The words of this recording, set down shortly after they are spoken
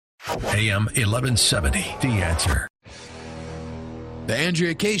AM 1170, The Answer. The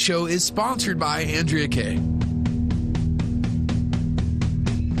Andrea Kaye Show is sponsored by Andrea Kaye.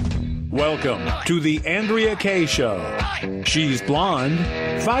 Welcome to the Andrea Kaye Show. She's blonde,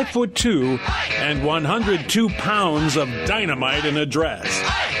 5'2", and 102 pounds of dynamite in a dress.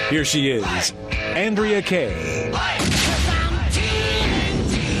 Here she is, Andrea Kaye.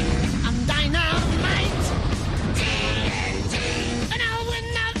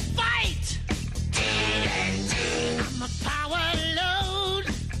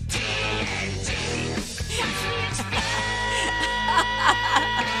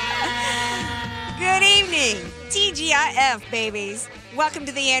 Good evening, TGIF babies. Welcome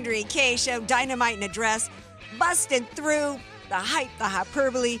to the Andrea Kaye Show, dynamite in a dress, busting through the hype, the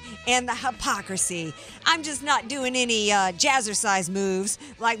hyperbole, and the hypocrisy. I'm just not doing any jazzercise moves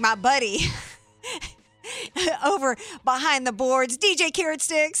like my buddy over behind the boards, DJ Carrot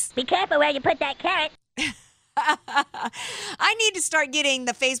Sticks. Be careful where you put that carrot. I need to start getting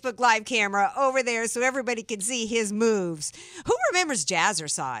the Facebook Live camera over there so everybody can see his moves. Who remembers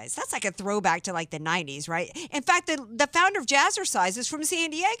Jazzercise? That's like a throwback to like the 90s, right? In fact, the founder of Jazzercise is from San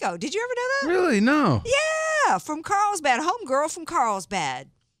Diego. Did you ever know that? Really? No. Yeah, from Carlsbad. Homegirl from Carlsbad.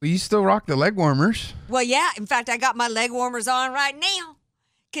 Well, you still rock the leg warmers. Well, yeah. In fact, I got my leg warmers on right now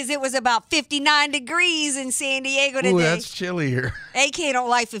because it was about 59 degrees in San Diego today. Ooh, that's chilly here. AK don't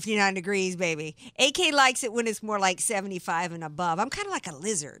like 59 degrees, baby. AK likes it when it's more like 75 and above. I'm kind of like a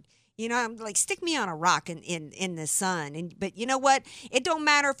lizard. You know, I'm like, stick me on a rock in the sun. But you know what? It don't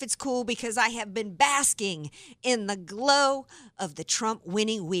matter if it's cool because I have been basking in the glow of the Trump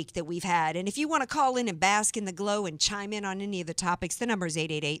winning week that we've had. And if you want to call in and bask in the glow and chime in on any of the topics, the number is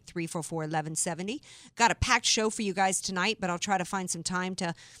 888-344-1170. Got a packed show for you guys tonight, but I'll try to find some time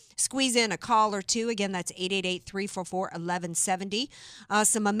to squeeze in a call or two. Again, that's 888-344-1170.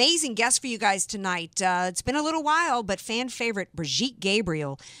 Some amazing guests for you guys tonight. It's been a little while, but fan favorite Brigitte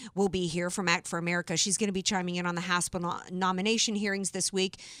Gabriel will be here from Act for America. She's going to be chiming in on the Haspel nomination hearings this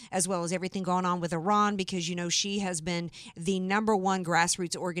week, as well as everything going on with Iran, because, you know, she has been the number one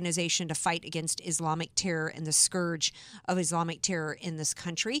grassroots organization to fight against Islamic terror and the scourge of Islamic terror in this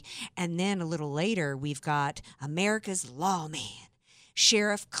country. And then a little later, we've got America's lawman.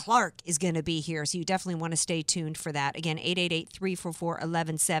 Sheriff Clarke is going to be here, so you definitely want to stay tuned for that. Again,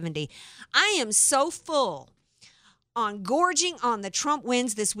 888-344-1170. I am so full on gorging on the Trump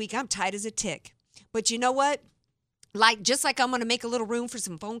wins this week. I'm tight as a tick. But you know what? Just like I'm going to make a little room for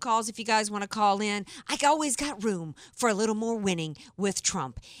some phone calls if you guys want to call in, I always got room for a little more winning with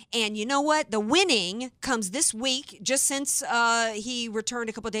Trump. And you know what? The winning comes this week, just since he returned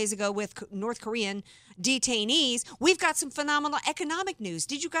a couple of days ago with North Korean detainees. We've got some phenomenal economic news.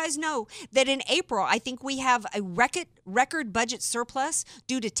 Did you guys know that in April, I think we have a record budget surplus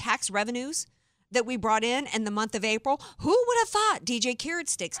due to tax revenues that we brought in the month of April? Who would have thought, DJ Carrot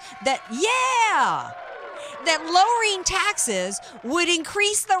Sticks, that lowering taxes would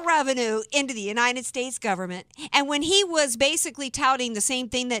increase the revenue into the United States government? And when he was basically touting the same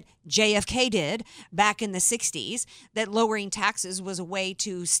thing that JFK did back in the 60s, that lowering taxes was a way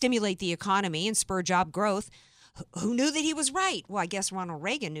to stimulate the economy and spur job growth, who knew that he was right? Well, I guess Ronald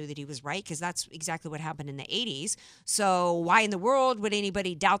Reagan knew that he was right because that's exactly what happened in the 80s. So why in the world would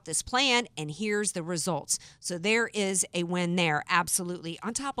anybody doubt this plan? And here's the results. So there is a win there, absolutely,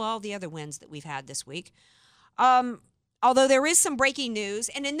 on top of all the other wins that we've had this week. Although there is some breaking news,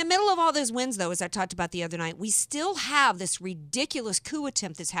 and in the middle of all those wins, though, as I talked about the other night, we still have this ridiculous coup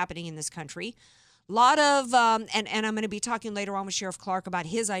attempt that's happening in this country. A lot of, and I'm going to be talking later on with Sheriff Clarke about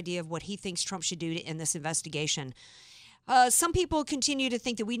his idea of what he thinks Trump should do to end this investigation. Some people continue to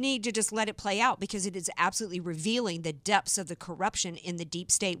think that we need to just let it play out because it is absolutely revealing the depths of the corruption in the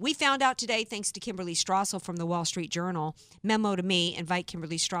deep state. We found out today, thanks to Kimberly Strassel from the Wall Street Journal, memo to me, invite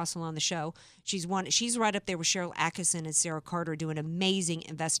Kimberly Strassel on the show. She's right up there with Cheryl Atkinson and Sarah Carter doing amazing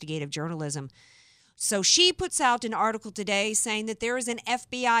investigative journalism. So she puts out an article today saying that there was an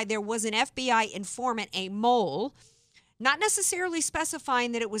FBI informant, a mole, not necessarily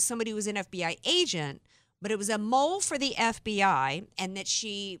specifying that it was somebody who was an FBI agent, but it was a mole for the FBI, and that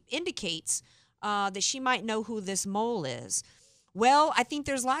she indicates that she might know who this mole is. Well, I think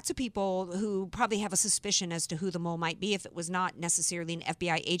there's lots of people who probably have a suspicion as to who the mole might be if it was not necessarily an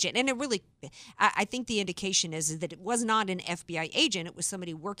FBI agent. And it really, I think the indication is that it was not an FBI agent. It was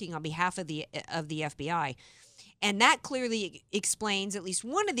somebody working on behalf of the FBI. And that clearly explains at least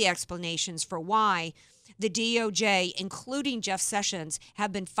one of the explanations for why the DOJ, including Jeff Sessions,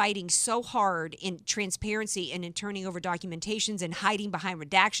 have been fighting so hard in transparency and in turning over documentations and hiding behind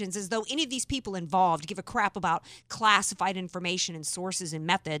redactions, as though any of these people involved give a crap about classified information and sources and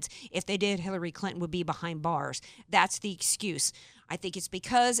methods. If they did, Hillary Clinton would be behind bars. That's the excuse. I think it's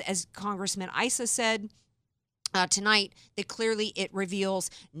because, as Congressman Issa said tonight, that clearly it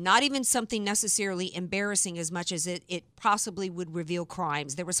reveals not even something necessarily embarrassing as much as it possibly would reveal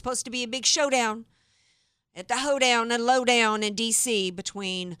crimes. There was supposed to be a big showdown at the hoedown and lowdown in D.C.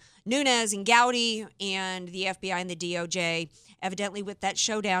 between Nunes and Gowdy and the FBI and the DOJ. Evidently, with that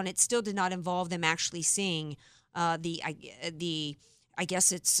showdown, it still did not involve them actually seeing I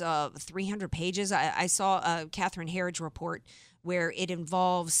guess it's 300 pages. I saw a Catherine Herridge report where it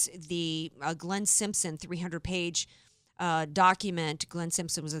involves the Glenn Simpson 300-page document. Glenn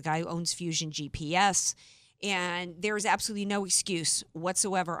Simpson was the guy who owns Fusion GPS. And there is absolutely no excuse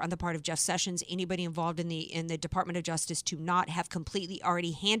whatsoever on the part of Jeff Sessions, anybody involved in the Department of Justice, to not have completely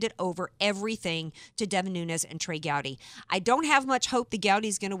already handed over everything to Devin Nunes and Trey Gowdy. I don't have much hope that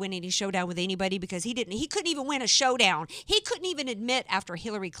Gowdy's going to win any showdown with anybody, because he couldn't even win a showdown. He couldn't even admit after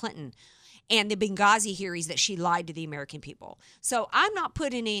Hillary Clinton and the Benghazi hearings that she lied to the American people. So I'm not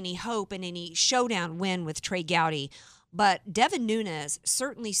putting any hope in any showdown win with Trey Gowdy, but Devin Nunes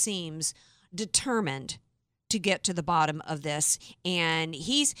certainly seems determined to get to the bottom of this. And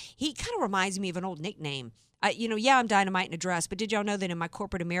he kind of reminds me of an old nickname. I'm Dynamite in a Dress, but did y'all know that in my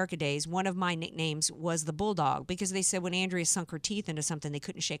corporate America days, one of my nicknames was the Bulldog, because they said when Andrea sunk her teeth into something, they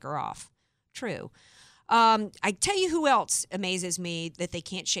couldn't shake her off. True. I tell you who else amazes me that they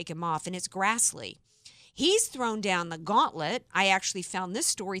can't shake him off, and it's Grassley. He's thrown down the gauntlet. I actually found this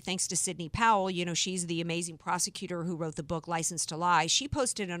story thanks to Sidney Powell. You know, she's the amazing prosecutor who wrote the book License to Lie. She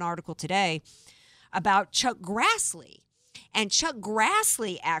posted an article today about Chuck Grassley. And Chuck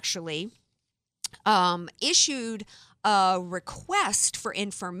Grassley actually issued a request for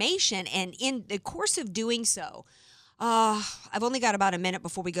information. And in the course of doing so, I've only got about a minute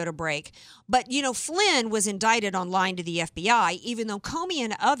before we go to break. But, Flynn was indicted on lying to the FBI, even though Comey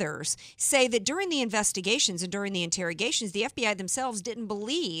and others say that during the investigations and during the interrogations, the FBI themselves didn't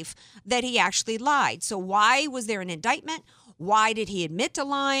believe that he actually lied. So why was there an indictment? Why did he admit to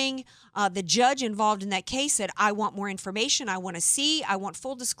lying? The judge involved in that case said, I want more information. I want to see. I want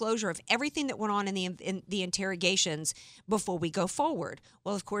full disclosure of everything that went on in the interrogations before we go forward.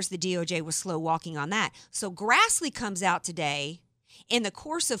 Well, of course, the DOJ was slow walking on that. So Grassley comes out today in the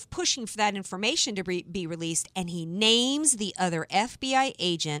course of pushing for that information to be released, and he names the other FBI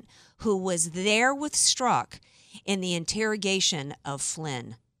agent who was there with Strzok in the interrogation of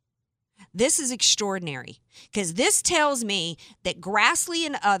Flynn. This is extraordinary, because this tells me that Grassley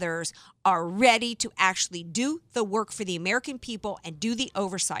and others are ready to actually do the work for the American people and do the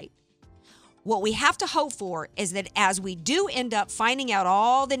oversight. What we have to hope for is that as we do end up finding out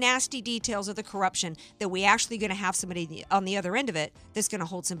all the nasty details of the corruption, that we actually going to have somebody on the other end of it that's going to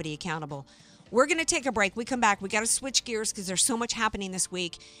hold somebody accountable. We're going to take a break. We come back. We got to switch gears because there's so much happening this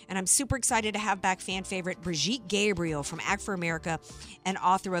week. And I'm super excited to have back fan favorite Brigitte Gabriel from Act for America and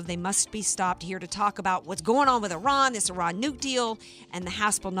author of They Must Be Stopped, here to talk about what's going on with Iran, this Iran nuke deal, and the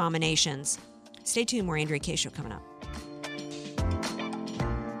Haspel nominations. Stay tuned. More Andrea Kaye Show coming up.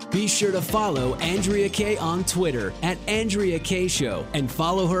 Be sure to follow Andrea Kaye on Twitter at Andrea Kaye Show, and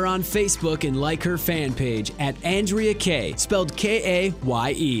follow her on Facebook and like her fan page at Andrea Kaye, spelled Kaye.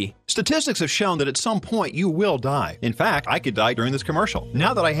 Statistics have shown that at some point you will die. In fact, I could die during this commercial.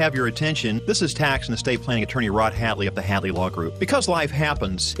 Now that I have your attention, this is tax and estate planning attorney Rod Hadley of the Hadley Law Group. Because life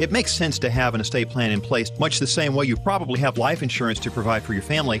happens, it makes sense to have an estate plan in place, much the same way you probably have life insurance to provide for your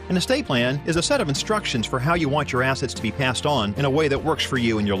family. An estate plan is a set of instructions for how you want your assets to be passed on in a way that works for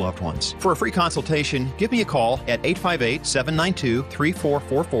you and your loved ones. For a free consultation, give me a call at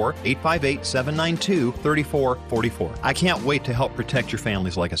 858-792-3444, 858-792-3444. I can't wait to help protect your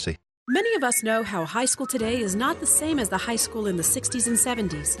family's legacy. Many of us know how high school today is not the same as the high school in the 60s and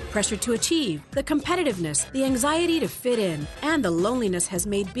 70s. Pressure to achieve, the competitiveness, the anxiety to fit in, and the loneliness has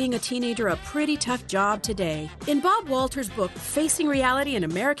made being a teenager a pretty tough job today. In Bob Walter's book, Facing Reality in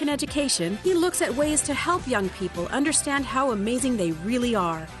American Education, he looks at ways to help young people understand how amazing they really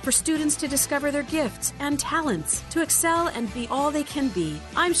are, for students to discover their gifts and talents, to excel and be all they can be.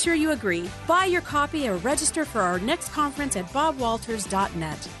 I'm sure you agree. Buy your copy or register for our next conference at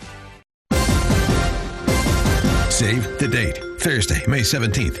bobwalters.net. Save the date Thursday, May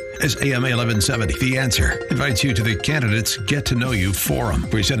 17th, as AM 1170, The Answer invites you to the Candidates Get to Know You Forum,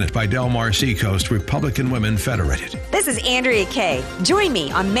 presented by Del Mar Seacoast Republican Women Federated. This is Andrea Kaye. Join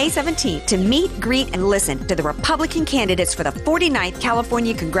me on May 17th to meet, greet, and listen to the Republican candidates for the 49th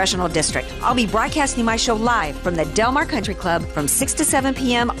California Congressional District. I'll be broadcasting my show live from the Del Mar Country Club from 6 to 7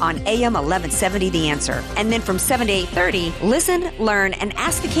 p.m. on AM 1170 The Answer. And then from 7 to 8:30, listen, learn, and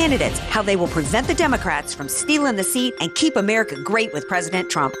ask the candidates how they will prevent the Democrats from stealing the seat and keep America great with President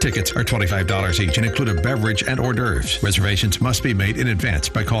Trump. Tickets are $25 each and include a beverage and hors d'oeuvres. Reservations must be made in advance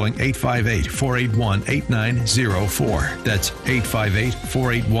by calling 858-481-8904. That's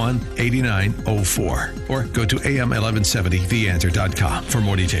 858-481-8904. Or go to am1170theanswer.com for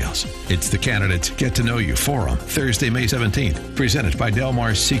more details. It's the Candidates Get to Know You Forum, Thursday, May 17th, presented by Del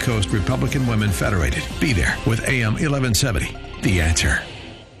Mar Seacoast Republican Women Federated. Be there with AM 1170, The Answer.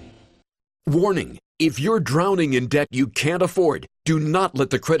 Warning. If you're drowning in debt you can't afford, do not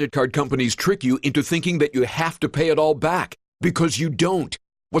let the credit card companies trick you into thinking that you have to pay it all back, because you don't.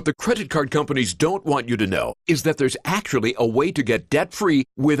 What the credit card companies don't want you to know is that there's actually a way to get debt-free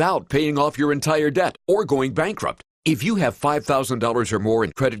without paying off your entire debt or going bankrupt. If you have $5,000 or more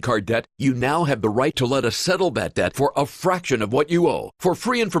in credit card debt, you now have the right to let us settle that debt for a fraction of what you owe. For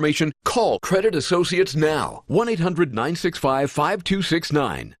free information, call Credit Associates now.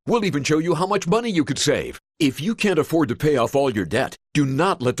 1-800-965-5269. We'll even show you how much money you could save. If you can't afford to pay off all your debt, do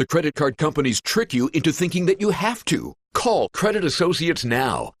not let the credit card companies trick you into thinking that you have to. Call Credit Associates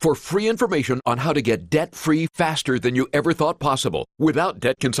now for free information on how to get debt-free faster than you ever thought possible, without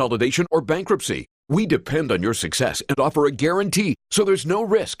debt consolidation or bankruptcy. We depend on your success and offer a guarantee, so there's no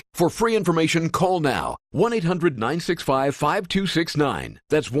risk. For free information, call now. 1-800-965-5269.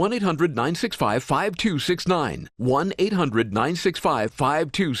 That's 1-800-965-5269.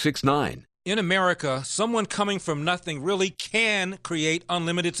 1-800-965-5269. In America, someone coming from nothing really can create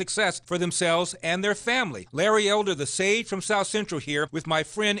unlimited success for themselves and their family. Larry Elder, the sage from South Central here, with my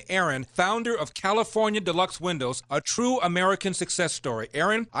friend Aaron, founder of California Deluxe Windows, a true American success story.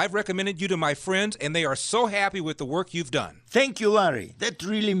 Aaron, I've recommended you to my friends, and they are so happy with the work you've done. Thank you, Larry. That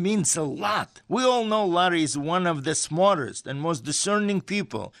really means a lot. We all know Larry is one of the smartest and most discerning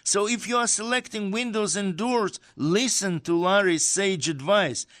people. So if you are selecting windows and doors, listen to Larry's sage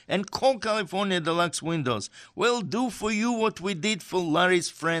advice and call California Deluxe Windows. We'll do for you what we did for Larry's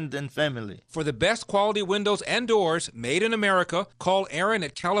friend and family. For the best quality windows and doors made in America, call Aaron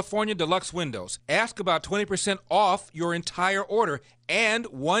at California Deluxe Windows. Ask about 20% off your entire order and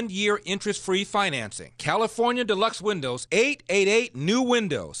 1-year interest-free financing. California Deluxe Windows,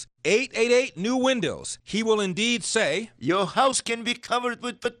 888-NEW-WINDOWS. 888-NEW-WINDOWS. He will indeed say, your house can be covered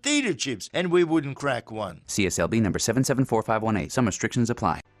with potato chips, and we wouldn't crack one. CSLB number 774518. Some restrictions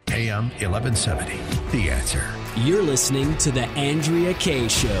apply. AM 1170, The Answer. You're listening to The Andrea Kaye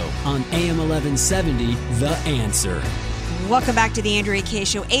Show on AM 1170, The Answer. Welcome back to the Andrea Kaye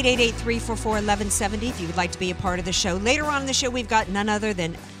Show, 888-344-1170 if you would like to be a part of the show. Later on in the show, we've got none other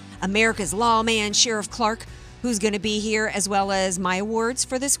than America's lawman, Sheriff Clarke, who's going to be here, as well as my awards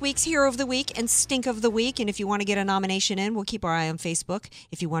for this week's Hero of the Week and Stink of the Week. And if you want to get a nomination in, we'll keep our eye on Facebook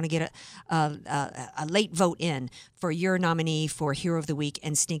if you want to get a late vote in for your nominee for Hero of the Week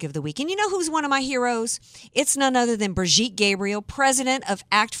and Stink of the Week. And you know who's one of my heroes? It's none other than Brigitte Gabriel, president of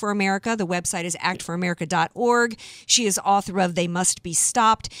Act for America. The website is actforamerica.org. She is author of They Must Be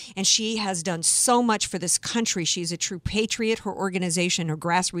Stopped, and she has done so much for this country. She's a true patriot. Her organization, her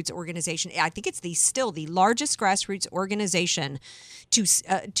grassroots organization, I think it's still the largest grassroots organization to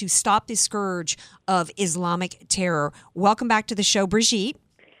stop the scourge of Islamic terror. Welcome back to the show, Brigitte.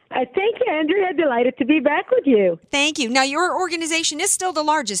 Thank you, Andrea. Delighted to be back with you. Thank you. Now, your organization is still the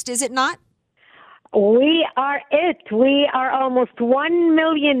largest, is it not? We are it. We are almost 1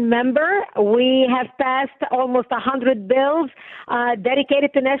 million member. We have passed almost 100 bills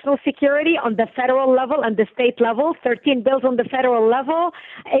dedicated to national security on the federal level and the state level, 13 bills on the federal level,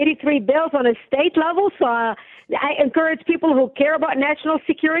 83 bills on a state level. So I encourage people who care about national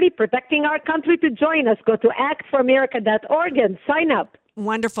security, protecting our country, to join us. Go to actforamerica.org and sign up.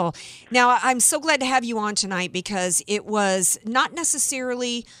 Wonderful. Now, I'm so glad to have you on tonight because it was not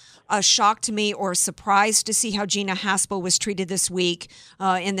necessarily a shock to me or a surprise to see how Gina Haspel was treated this week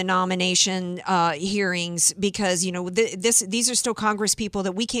in the nomination hearings, because, you know, these are still Congress people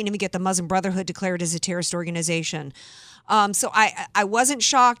that we can't even get the Muslim Brotherhood declared as a terrorist organization. So I wasn't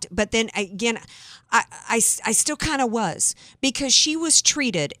shocked, but then again, I still kind of was, because she was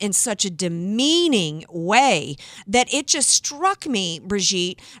treated in such a demeaning way that it just struck me,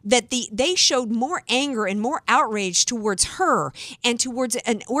 Brigitte, that they showed more anger and more outrage towards her and towards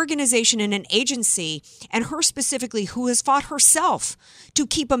an organization and an agency, and her specifically, who has fought herself to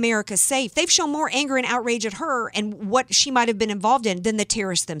keep America safe. They've shown more anger and outrage at her and what she might have been involved in than the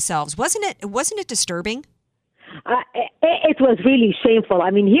terrorists themselves. Wasn't it disturbing? It was really shameful.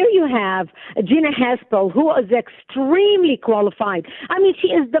 I mean, here you have Gina Haspel, who is extremely qualified. I mean, she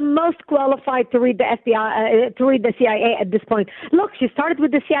is the most qualified to read the FBI, to read the CIA at this point. Look, she started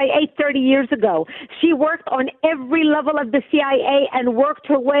with the CIA 30 years ago. She worked on every level of the CIA and worked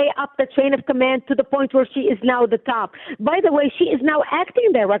her way up the chain of command to the point where she is now the top. By the way, she is now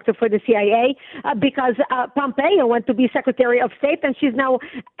acting director for the CIA because Pompeo went to be Secretary of State, and she's now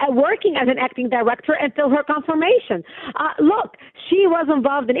working as an acting director until her confirmation. Look, she was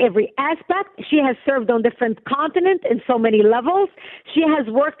involved in every aspect. She has served on different continents in so many levels. She has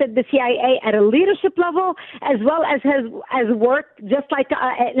worked at the CIA at a leadership level, as well as has worked just like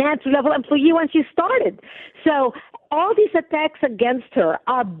an entry-level employee when she started. So all these attacks against her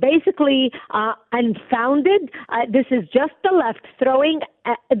are basically unfounded. This is just the left throwing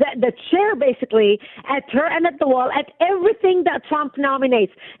the chair basically at her and at the wall, at everything that Trump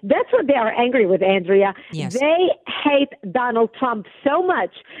nominates. That's what they are angry with, Andrea. Yes. They hate Donald Trump so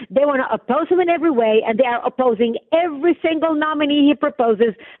much. They want to oppose him in every way, and they are opposing every single nominee he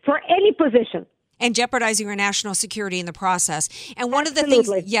proposes for any position. And jeopardizing our national security in the process. And one of the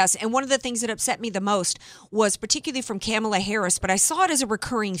things, and one of the things that upset me the most was particularly from Kamala Harris, but I saw it as a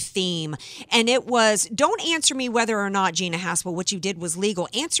recurring theme. And it was, don't answer me whether or not, Gina Haspel, what you did was legal.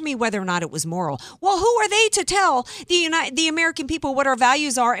 Answer me whether or not it was moral. Well, who are they to tell the American people what our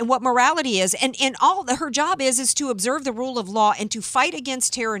values are and what morality is? And all her job is to observe the rule of law and to fight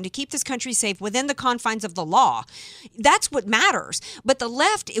against terror and to keep this country safe within the confines of the law. That's what matters. But the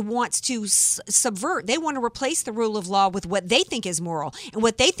left, it wants to subvert. They want to replace the rule of law with what they think is moral and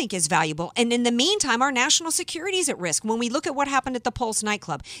what they think is valuable. And in the meantime, our national security is at risk. When we look at what happened at the Pulse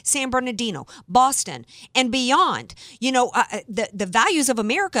nightclub, San Bernardino, Boston, and beyond, the values of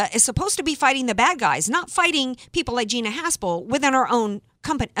America is supposed to be fighting the bad guys, not fighting people like Gina Haspel within our own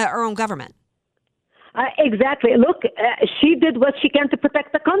company, our own government. Exactly. Look, she did what she can to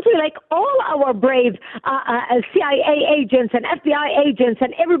protect the country, like all our brave CIA agents and FBI agents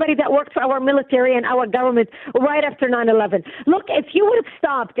and everybody that worked for our military and our government right after 9/11. Look, if you would have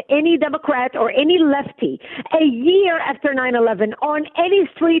stopped any Democrat or any lefty a year after 9/11 on any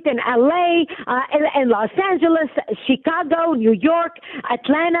street in LA, in Los Angeles, Chicago, New York,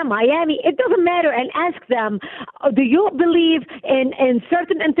 Atlanta, Miami, it doesn't matter, and ask them, do you believe in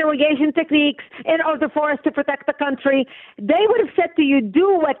certain interrogation techniques in order for us to protect the country? They would have said to you,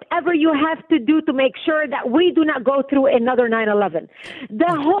 do whatever you have to do to make sure that we do not go through another 9/11. The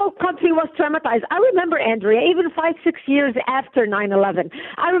whole country was traumatized. I remember, Andrea, even 5-6 years after 9/11,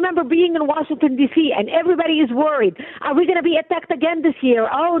 I remember being in Washington, D.C., and everybody is worried. Are we going to be attacked again this year?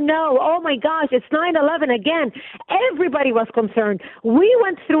 Oh, no. Oh, my gosh, it's 9/11 again. Everybody was concerned. We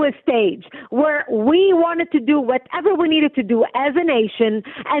went through a stage where we wanted to do whatever we needed to do as a nation,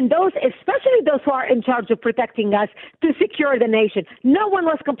 and those, especially those who are in charge of protecting us, to secure the nation. No one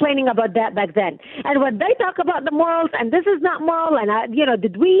was complaining about that back then. And when they talk about the morals, and this is not moral, and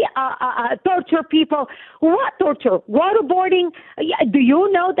did we torture people? What torture? Waterboarding? Do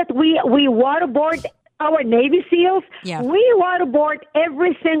you know that we waterboard our Navy SEALs? Yeah. We waterboard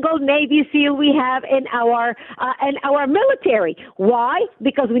every single Navy SEAL we have in our military. Why?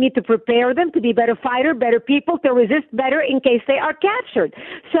 Because we need to prepare them to be better fighters, better people, to resist better in case they are captured.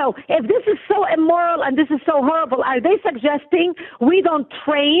 So if this is so immoral and this is so horrible, are they suggesting we don't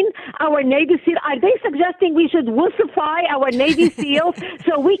train our Navy SEAL? Are they suggesting we should wussify our Navy SEALs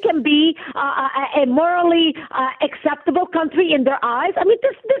so we can be a morally acceptable country in their eyes? I mean,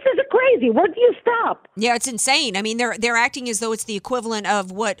 this is crazy. Where do you stop? Yeah, it's insane. I mean, they're acting as though it's the equivalent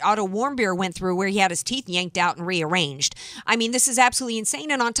of what Otto Warmbier went through, where he had his teeth yanked out and rearranged. I mean, this is absolutely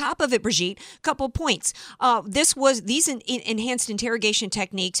insane. And on top of it, Brigitte, a couple of points. These enhanced interrogation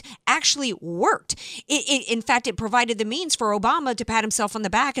techniques actually worked. In fact, it provided the means for Obama to pat himself on the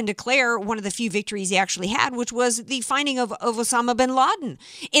back and declare one of the few victories he actually had, which was the finding of Osama bin Laden.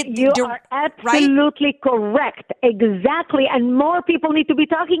 You are absolutely correct. Exactly. And more people need to be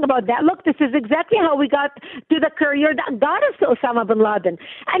talking about that. Look, this is exactly how we got to the courier that got us to Osama bin Laden.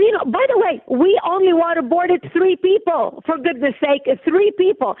 And, by the way, we only waterboarded 3 people, for goodness sake, 3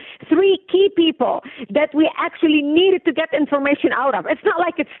 people, 3 key people that we actually needed to get information out of. It's not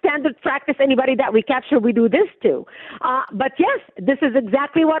like it's standard practice, anybody that we capture, we do this to. But yes, this is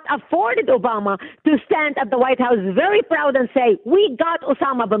exactly what afforded Obama to stand at the White House very proud and say, we got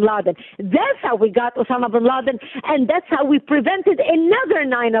Osama bin Laden. That's how we got Osama bin Laden, and that's how we prevented another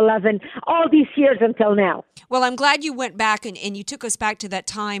 9/11 all these years until now. Well, I'm glad you went back and you took us back to that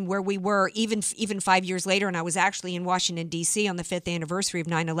time where we were even 5 years later, and I was actually in Washington, D.C. on the 5th anniversary of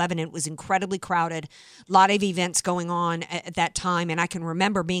 9/11, and it was incredibly crowded, a lot of events going on at that time, and I can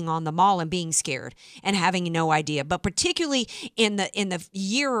remember being on the mall and being scared and having no idea. But particularly in the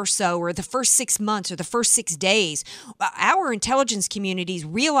year or so, or the first 6 months or the first 6 days, our intelligence communities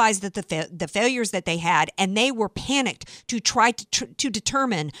realized that the failures that they had, and they were panicked to try to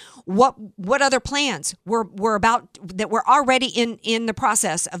determine what other plans were about that were already in the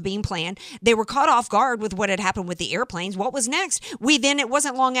process of being planned. They were caught off guard with what had happened with the airplanes. What was next? It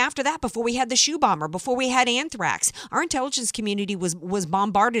wasn't long after that before we had the shoe bomber, before we had anthrax. Our intelligence community was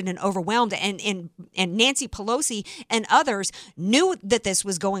bombarded and overwhelmed, and Nancy Pelosi and others knew that this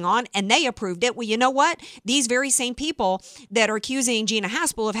was going on, and they approved it. Well, you know what? These very same people that are accusing Gina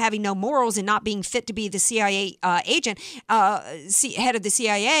Haspel of having no morals and not being fit to be the CIA agent, head of the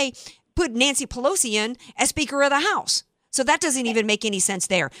CIA, put Nancy Pelosi in as Speaker of the House. So that doesn't even make any sense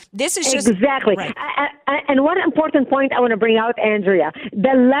there. This is just... Exactly. Right. And one important point I want to bring out, Andrea,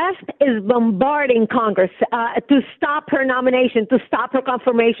 the left is bombarding Congress to stop her nomination, to stop her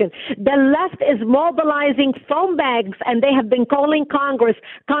confirmation. The left is mobilizing phone bags, and they have been calling Congress,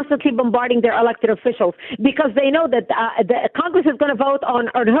 constantly bombarding their elected officials, because they know that the Congress is going to vote on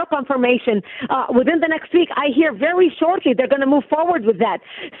her confirmation within the next week. I hear very shortly they're going to move forward with that.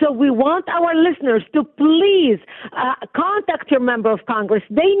 So we want our listeners to please contact your member of Congress.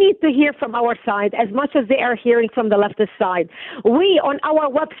 They need to hear from our side as much as they are hearing from the leftist side. We, on our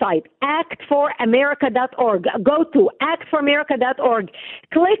website, actforamerica.org, go to actforamerica.org,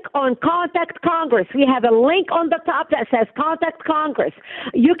 click on Contact Congress. We have a link on the top that says Contact Congress.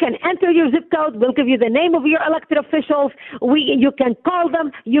 You can enter your zip code. We'll give you the name of your elected officials. You can call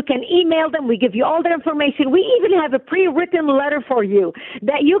them. You can email them. We give you all their information. We even have a pre-written letter for you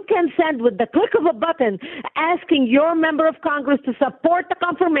that you can send with the click of a button asking your member of Congress to support the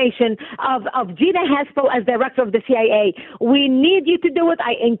confirmation of Gina Haspel as director of the CIA. We need you to do it.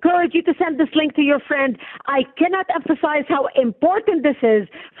 I encourage you to send this link to your friend. I cannot emphasize how important this is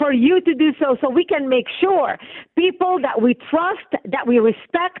for you to do so we can make sure people that we trust, that we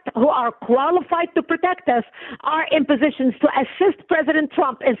respect, who are qualified to protect us, are in positions to assist President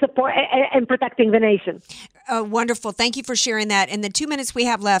Trump in support in protecting the nation. Wonderful. Thank you for sharing that. In the 2 minutes we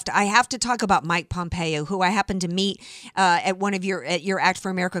have left, I have to talk about Mike Pompeo, who I happened to meet at one of your Act for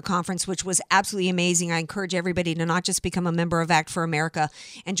America conference, which was absolutely amazing. I encourage everybody to not just become a member of Act for America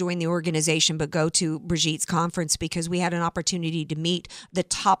and join the organization, but go to Brigitte's conference, because we had an opportunity to meet the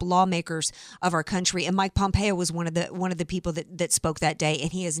top lawmakers of our country. And Mike Pompeo was one of the people that spoke that day,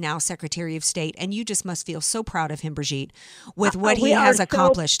 and he is now Secretary of State. And you just must feel so proud of him, Brigitte, with what he has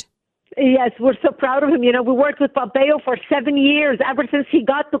accomplished. Yes, we're so proud of him. We worked with Pompeo for 7 years, ever since he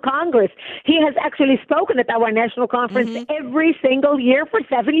got to Congress. He has actually spoken at our national conference every single year for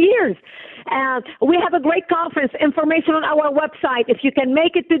 7 years. We have a great conference, information on our website. If you can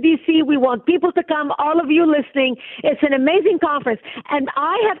make it to D.C., we want people to come, all of you listening. It's an amazing conference. And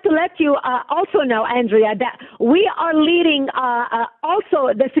I have to let you also know, Andrea, that we are leading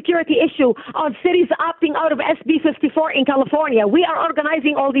also the security issue on cities opting out of SB 54 in California. We are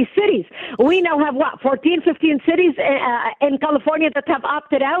organizing all these cities. We now have, 14, 15 cities in California that have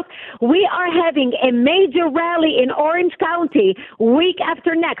opted out. We are having a major rally in Orange County week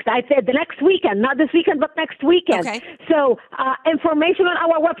after next. I'd say the next weekend, not this weekend, but next weekend. Okay. So information on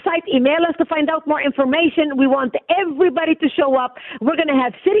our website. Email us to find out more information. We want everybody to show up. We're going to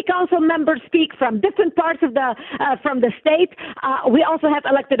have city council members speak from different parts of from the state. We also have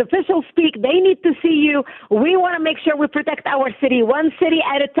elected officials speak. They need to see you. We want to make sure we protect our city, one city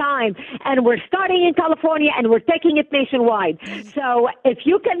at a time. And we're starting in California, and we're taking it nationwide. So if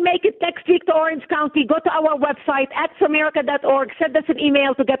you can make it next week to Orange County, go to our website, actforamerica.org. Send us an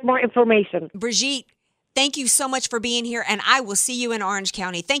email to get more information. Brigitte, thank you so much for being here, and I will see you in Orange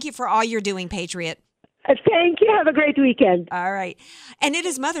County. Thank you for all you're doing, Patriot. Thank you. Have a great weekend. All right. And it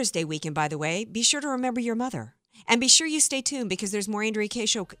is Mother's Day weekend, by the way. Be sure to remember your mother. And be sure you stay tuned because there's more Andrea Kaye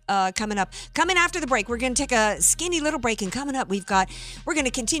Show coming up. Coming after the break, we're going to take a skinny little break. And coming up, we're going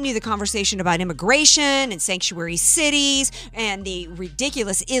to continue the conversation about immigration and sanctuary cities and the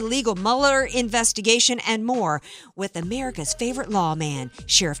ridiculous illegal Mueller investigation and more with America's favorite lawman,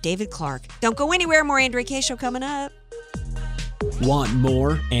 Sheriff David Clarke. Don't go anywhere. More Andrea Kaye Show coming up. Want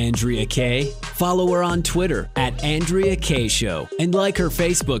more Andrea Kaye? Follow her on Twitter at Andrea Kaye Show and like her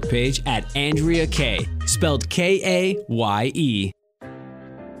Facebook page at Andrea Kaye, spelled Kaye.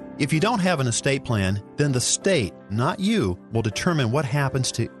 If you don't have an estate plan, then the state, not you, will determine what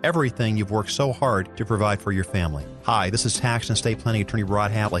happens to everything you've worked so hard to provide for your family. Hi, this is tax and estate planning attorney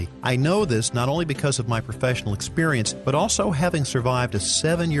Rod Hatley. I know this not only because of my professional experience, but also having survived a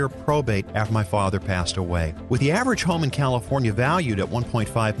 7-year probate after my father passed away. With the average home in California valued at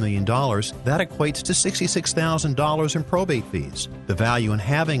 $1.5 million, that equates to $66,000 in probate fees. The value in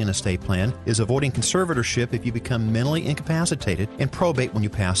having an estate plan is avoiding conservatorship if you become mentally incapacitated and probate when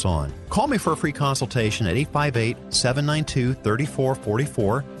you pass on. Call me for a free consultation at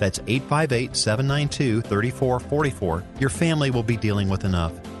 858-792-3444. That's 858-792-3444. Your family will be dealing with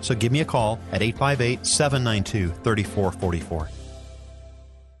enough. So give me a call at 858-792-3444.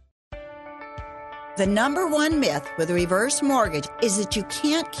 The number one myth with a reverse mortgage is that you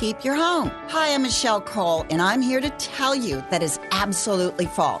can't keep your home. Hi, I'm Michelle Cole, and I'm here to tell you that is absolutely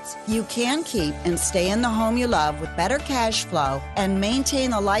false. You can keep and stay in the home you love with better cash flow and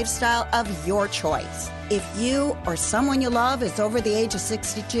maintain the lifestyle of your choice. If you or someone you love is over the age of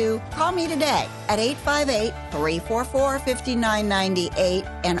 62, call me today at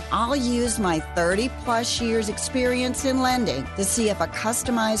 858-344-5998, and I'll use my 30-plus years experience in lending to see if a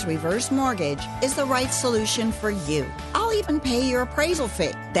customized reverse mortgage is the right solution for you. I'll even pay your appraisal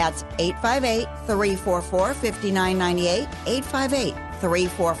fee. That's 858-344-5998,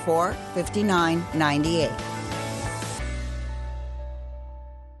 858-344-5998.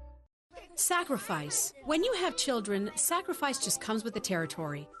 Sacrifice. When you have children, sacrifice just comes with the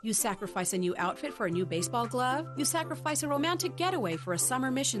territory. You sacrifice a new outfit for a new baseball glove. You sacrifice a romantic getaway for a summer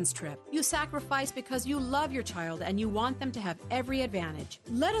missions trip. You sacrifice because you love your child and you want them to have every advantage.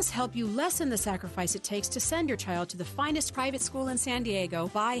 Let us help you lessen the sacrifice it takes to send your child to the finest private school in San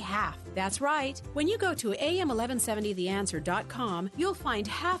Diego by half. That's right. When you go to am1170theanswer.com, you'll find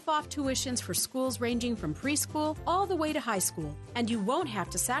half-off tuitions for schools ranging from preschool all the way to high school. And you won't have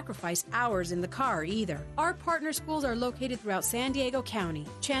to sacrifice hours in the car either. Our partner schools are located throughout San Diego County.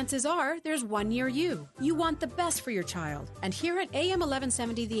 Chances are there's one near you. You want the best for your child. And here at AM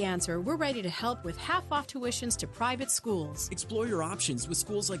 1170 The Answer, we're ready to help with half-off tuitions to private schools. Explore your options with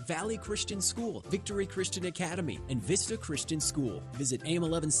schools like Valley Christian School, Victory Christian Academy, and Vista Christian School. Visit AM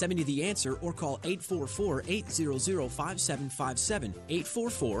 1170 The Answer or call 844-800-5757,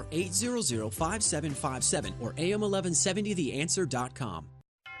 844-800-5757, or am1170theanswer.com.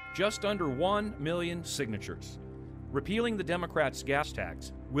 Just under 1 million signatures. Repealing the Democrats' gas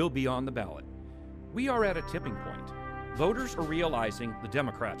tax will be on the ballot. We are at a tipping point. Voters are realizing the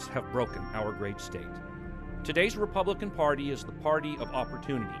Democrats have broken our great state. Today's Republican Party is the party of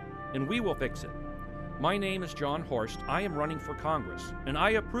opportunity, and we will fix it. My name is John Horst. I am running for Congress, and I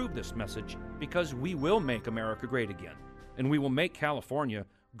approve this message because we will make America great again, and we will make California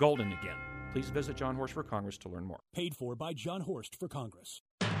golden again. Please visit John Horst for Congress to learn more. Paid for by John Horst for Congress.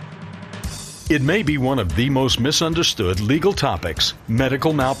 It may be one of the most misunderstood legal topics,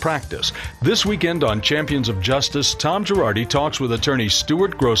 medical malpractice. This weekend on Champions of Justice, Tom Girardi talks with attorney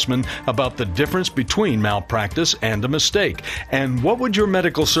Stuart Grossman about the difference between malpractice and a mistake. And what would your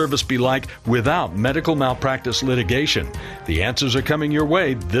medical service be like without medical malpractice litigation? The answers are coming your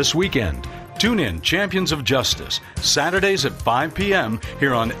way this weekend. Tune in, Champions of Justice, Saturdays at 5 p.m.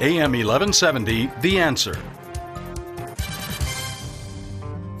 here on AM 1170, The Answer.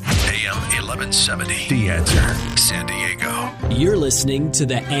 AM 1170, The Answer, San Diego. You're listening to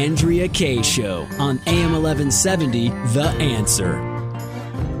The Andrea Kaye Show on AM 1170, The Answer.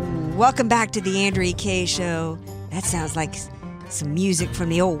 Welcome back to The Andrea Kaye Show. That sounds like some music from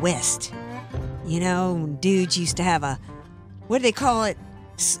the old West. You know, dudes used to have what do they call it?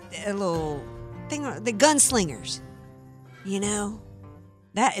 A little thing, the gunslingers. You know?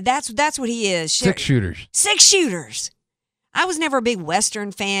 That's what he is. Six shooters. Six shooters. I was never a big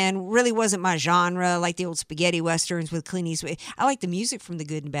Western fan. Really wasn't my genre, like the old spaghetti Westerns with Clint Eastwood. I like the music from The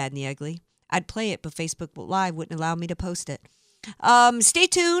Good and Bad and the Ugly. I'd play it, but Facebook Live wouldn't allow me to post it. Stay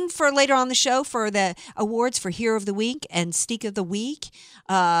tuned for later on the show for the awards for Hero of the Week and Steak of the Week.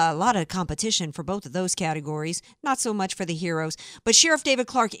 A lot of competition for both of those categories. Not so much for the heroes. But Sheriff David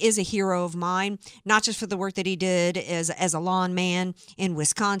Clarke is a hero of mine, not just for the work that he did as a lawn man in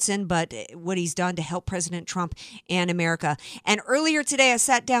Wisconsin, but what he's done to help President Trump and America. And earlier today, I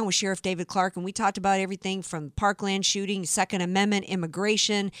sat down with Sheriff David Clarke, and we talked about everything from Parkland shooting, Second Amendment,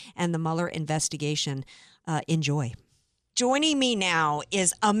 immigration, and the Mueller investigation. Enjoy. Joining me now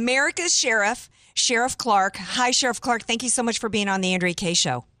is America's Sheriff, Sheriff Clarke. Hi, Sheriff Clarke. Thank you so much for being on the Andrea Kaye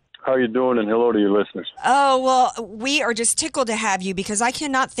Show. How are you doing? And hello to your listeners. Oh, well, we are just tickled to have you because I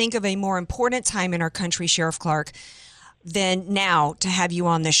cannot think of a more important time in our country, Sheriff Clarke, than now to have you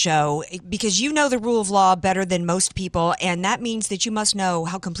on the show, because you know the rule of law better than most people, and that means that you must know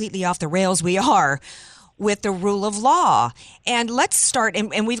how completely off the rails we are with the rule of law. And let's start,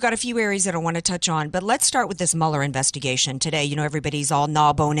 and we've got a few areas that I want to touch on, but let's start with this Mueller investigation today. You know, everybody's all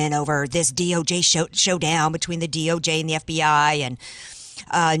gnawboning over this DOJ showdown between the DOJ and the FBI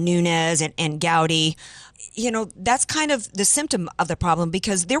and Nunes and Gowdy. You know, that's kind of the symptom of the problem,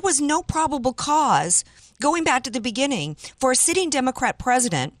 because there was no probable cause, going back to the beginning, for a sitting Democrat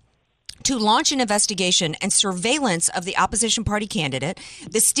president to launch an investigation and surveillance of the opposition party candidate.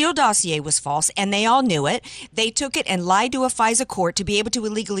 The Steele dossier was false, and they all knew it. They took it and lied to a FISA court to be able to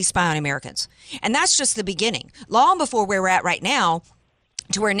illegally spy on Americans. And that's just the beginning. Long before where we're at right now,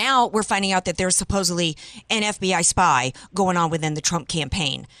 to where now we're finding out that there's supposedly an FBI spy going on within the Trump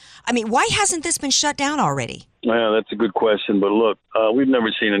campaign. I mean, why hasn't this been shut down already? Well, that's a good question. But look, we've never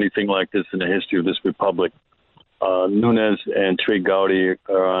seen anything like this in the history of this republic. Nunes and Trey Gowdy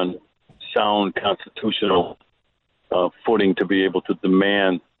are on sound constitutional footing to be able to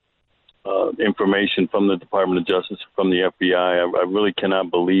demand information from the Department of Justice, from the FBI. I really cannot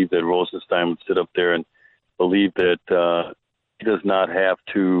believe that Rosenstein would sit up there and believe that he does not have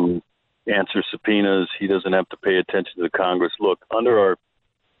to answer subpoenas. He doesn't have to pay attention to the Congress. Look, under our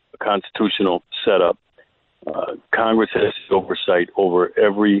constitutional setup, Congress has oversight over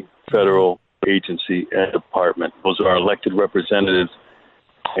every federal agency and department. Those are our elected representatives.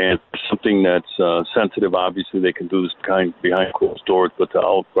 And something that's sensitive, obviously, they can do this behind closed doors, but to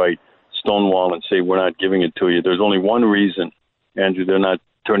outright stonewall and say, we're not giving it to you. There's only one reason, Andrew, they're not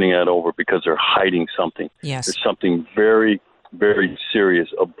turning that over, because they're hiding something. Yes. There's something very, very serious,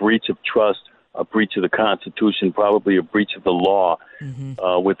 a breach of trust, a breach of the Constitution, probably a breach of the law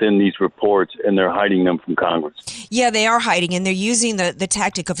within these reports, and they're hiding them from Congress. Yeah, they are hiding, and they're using the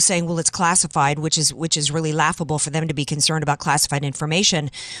tactic of saying, well, it's classified, which is really laughable for them to be concerned about classified information,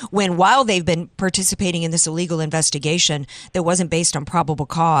 when while they've been participating in this illegal investigation that wasn't based on probable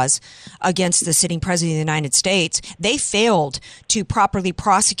cause against the sitting president of the United States, they failed to properly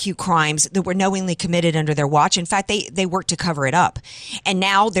prosecute crimes that were knowingly committed under their watch. In fact, they worked to cover it up. And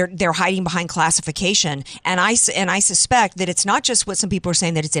now they're hiding behind classification. And I suspect that it's not just what some people are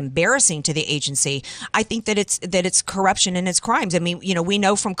saying, that it's embarrassing to the agency. I think that it's corruption and it's crimes. I mean, you know, we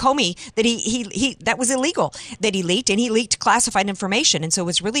know from Comey that he that was illegal, that he leaked classified information. And so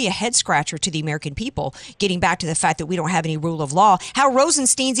it's really a head scratcher to the American people, getting back to the fact that we don't have any rule of law. How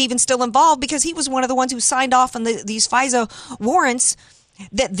Rosenstein's even still involved, because he was one of the ones who signed off on these FISA warrants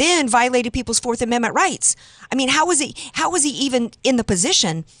that then violated people's Fourth Amendment rights. I mean, how was he even in the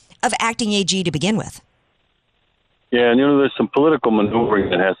position of acting AG to begin with? Yeah, and there's some political maneuvering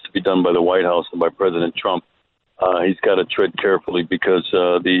that has to be done by the White House and by President Trump. He's got to tread carefully, because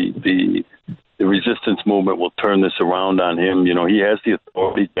the resistance movement will turn this around on him. You know, he has the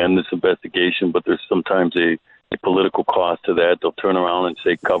authority to end this investigation, but there's sometimes a political cost to that. They'll turn around and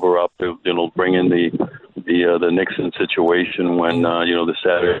say cover up. They'll bring in the Nixon situation when the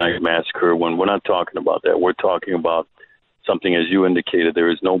Saturday Night Massacre. When we're not talking about that, we're talking about something, as you indicated, there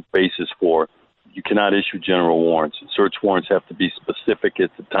is no basis for. You cannot issue general warrants. Search warrants have to be specific as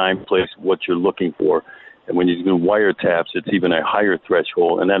to time, place, what you're looking for. And when you do wiretaps, it's even a higher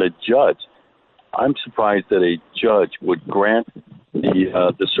threshold. And that a judge, I'm surprised that a judge would grant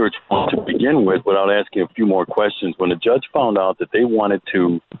the search warrant to begin with without asking a few more questions. When a judge found out that they wanted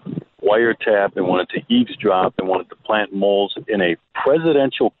to wiretap and wanted to eavesdrop and wanted to plant moles in a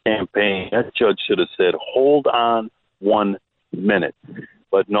presidential campaign, that judge should have said, hold on 1 minute.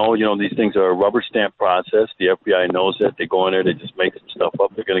 But no, these things are a rubber stamp process. The FBI knows that. They go in there, they just make some stuff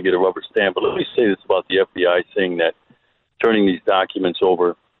up. They're going to get a rubber stamp. But let me say this about the FBI, saying that turning these documents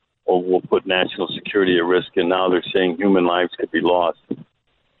over will put national security at risk, and now they're saying human lives could be lost.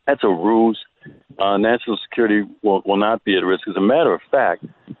 That's a ruse. National security will not be at risk. As a matter of fact,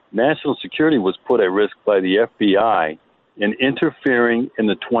 national security was put at risk by the FBI in interfering in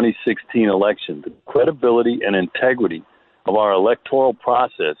the 2016 election. The credibility and integrity of our electoral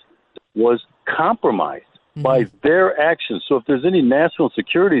process was compromised by their actions. So if there's any national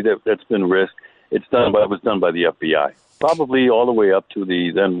security that's been risked, it was done by the FBI, probably all the way up to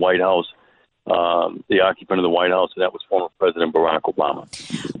the then White House, the occupant of the White House, and that was former President Barack Obama.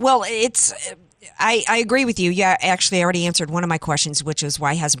 Well, I agree with you. Yeah, actually, I already answered one of my questions, which is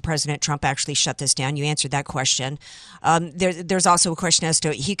why hasn't President Trump actually shut this down? You answered that question. There's also a question as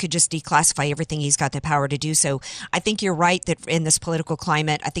to he could just declassify everything. He's got the power to do so. I think you're right that in this political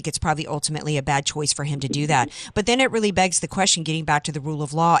climate, I think it's probably ultimately a bad choice for him to do that. But then it really begs the question, getting back to the rule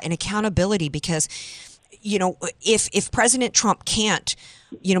of law and accountability, because, if President Trump can't,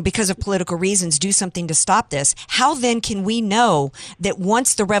 because of political reasons, do something to stop this, how then can we know that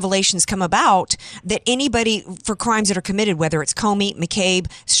once the revelations come about, that anybody for crimes that are committed, whether it's Comey, McCabe,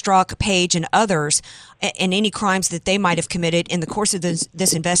 Strzok, Page, and others, and any crimes that they might have committed in the course of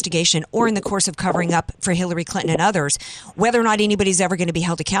this investigation or in the course of covering up for Hillary Clinton and others, whether or not anybody's ever going to be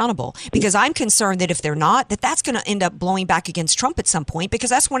held accountable? Because I'm concerned that if they're not, that's going to end up blowing back against Trump at some point, because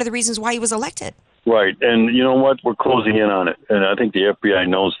that's one of the reasons why he was elected. Right, and you know what? We're closing in on it, and I think the FBI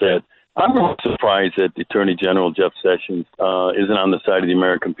knows that. I'm really surprised that the Attorney General, Jeff Sessions, isn't on the side of the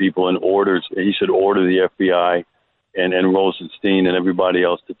American people and he should order the FBI and Rosenstein and everybody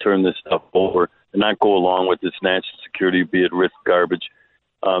else to turn this stuff over and not go along with this national security, be at risk garbage.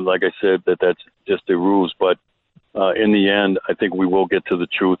 Like I said, that's just a ruse, but in the end, I think we will get to the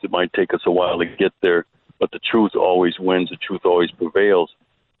truth. It might take us a while to get there, but the truth always wins. The truth always prevails.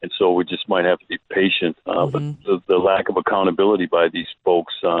 And so we just might have to be patient. But the lack of accountability by these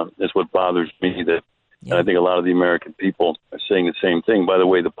folks is what bothers me. And I think a lot of the American people are saying the same thing. By the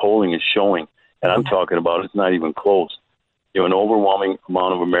way, the polling is showing, and I'm talking about it's not even close. An overwhelming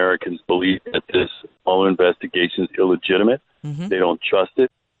amount of Americans believe that this Mueller investigation is illegitimate. They don't trust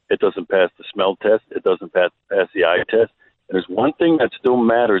it. It doesn't pass the smell test. It doesn't pass the eye test. And there's one thing that still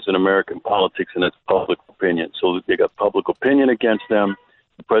matters in American politics, and that's public opinion. So they got public opinion against them.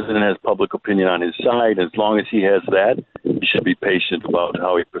 The president has public opinion on his side. As long as he has that, he should be patient about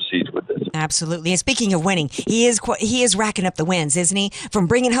how he proceeds with this. Absolutely. And speaking of winning, he is racking up the wins, isn't he? From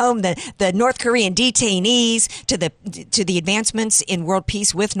bringing home the North Korean detainees to the advancements in world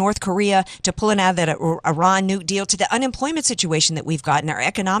peace with North Korea, to pulling out of that Iran nuke deal, to the unemployment situation that we've got in our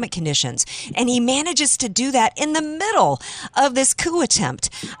economic conditions. And he manages to do that in the middle of this coup attempt.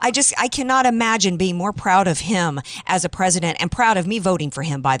 I cannot imagine being more proud of him as a president, and proud of me voting for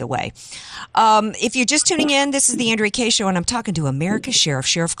him, by the way. If you're just tuning in, this is the Andrea Kaye Show, and I'm talking to America's Sheriff,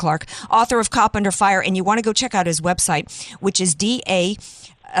 Sheriff Clarke, author of Cop Under Fire, and you want to go check out his website, which is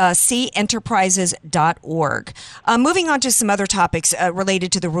DACenterprises.org. Moving on to some other topics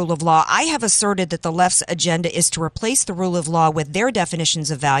related to the rule of law, I have asserted that the left's agenda is to replace the rule of law with their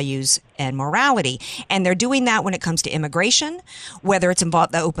definitions of values and morality. And they're doing that when it comes to immigration, whether it's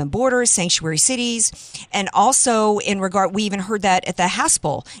involved the open borders, sanctuary cities, and also in regard, we even heard that at the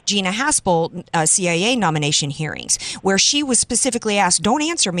Gina Haspel CIA nomination hearings, where she was specifically asked, don't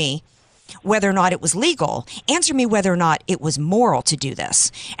answer me whether or not it was legal, answer me whether or not it was moral to do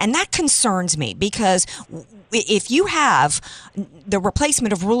this. And that concerns me, because if you have the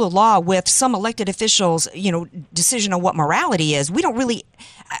replacement of rule of law with some elected officials, decision on what morality is, we don't really,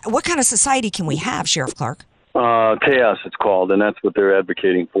 what kind of society can we have, Sheriff Clarke? Chaos, it's called, and that's what they're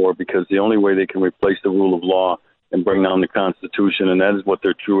advocating for, because the only way they can replace the rule of law and bring down the Constitution, and that is what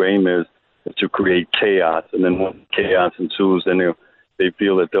their true aim is to create chaos. And then when chaos ensues, then they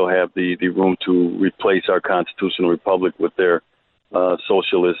feel that they'll have the room to replace our constitutional republic with their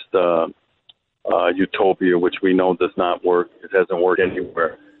socialist utopia, which we know does not work. It hasn't worked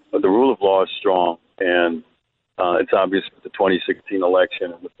anywhere. But the rule of law is strong, and it's obvious with the 2016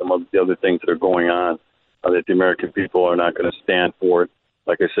 election and with some of the other things that are going on that the American people are not going to stand for it.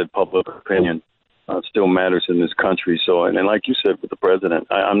 Like I said, public opinion still matters in this country. So, and like you said with the president,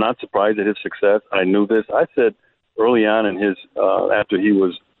 I'm not surprised at his success. I knew this. I said early on in his, after he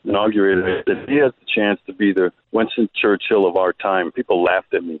was inaugurated, that he has the chance to be the Winston Churchill of our time. People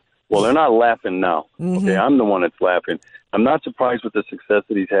laughed at me. Well, they're not laughing now. Okay, I'm the one that's laughing. I'm not surprised with the success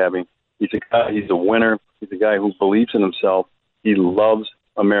that he's having. He's a winner. He's a guy who believes in himself. He loves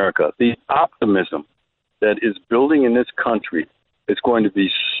America. The optimism that is building in this country is going to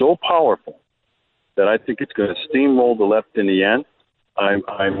be so powerful that I think it's going to steamroll the left in the end. I'm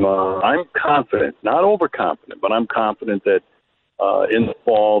confident, not overconfident, but I'm confident that in the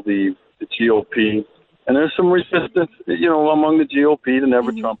fall the GOP, and there's some resistance, among the GOP, the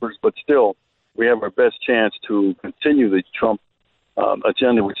never-Trumpers, but still we have our best chance to continue the Trump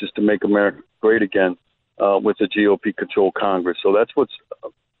agenda, which is to make America great again with the GOP-controlled Congress. So that's what's,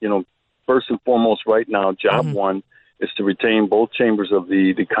 first and foremost right now, job one is to retain both chambers of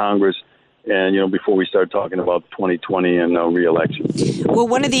the Congress. And, before we start talking about 2020 and re-election. Well,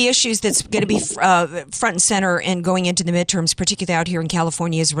 one of the issues that's going to be front and center and going into the midterms, particularly out here in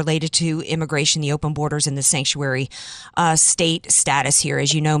California, is related to immigration, the open borders, and the sanctuary state status here.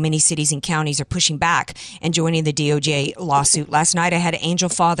 As you know, many cities and counties are pushing back and joining the DOJ lawsuit. Last night, I had angel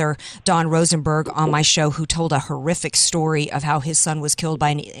father Don Rosenberg on my show who told a horrific story of how his son was killed by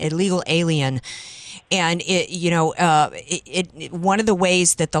an illegal alien. And one of the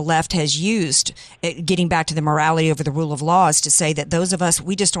ways that the left has used, getting back to the morality over the rule of law, is to say that those of us,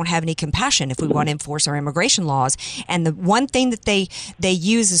 we just don't have any compassion if we want to enforce our immigration laws. And the one thing that they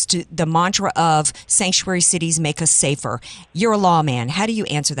use is the mantra of sanctuary cities make us safer. You're a lawman. How do you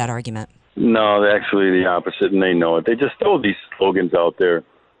answer that argument? No, they're actually the opposite, and they know it. They just throw these slogans out there.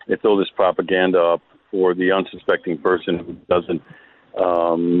 They throw this propaganda up for the unsuspecting person who doesn't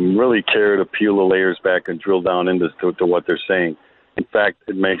really care to peel the layers back and drill down into what they're saying. In fact,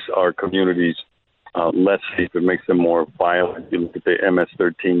 it makes our communities less safe. It makes them more violent. You look at the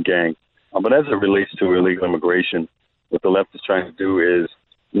MS-13 gang. But as it relates to illegal immigration, what the left is trying to do is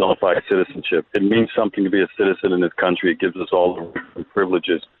nullify citizenship. It means something to be a citizen in this country. It gives us all the rights and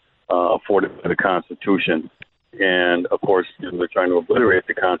privileges afforded by the Constitution. And, of course, they're trying to obliterate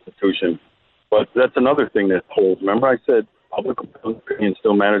the Constitution. But that's another thing that holds. Remember I said public opinion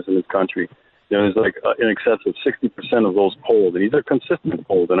still matters in this country. There's like in excess of 60% of those polls, and these are consistent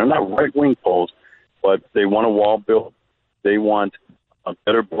polls, and they're not right-wing polls, but they want a wall built. They want a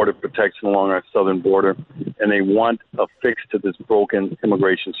better border protection along our southern border, and they want a fix to this broken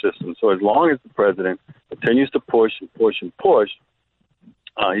immigration system. So as long as the president continues to push and push and push,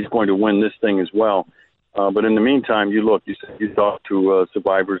 he's going to win this thing as well. But in the meantime, you talk to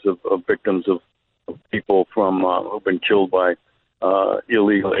survivors of victims of people from who've been killed by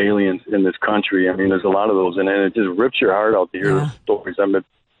illegal aliens in this country. I mean, there's a lot of those, and it just rips your heart out to hear those stories. I met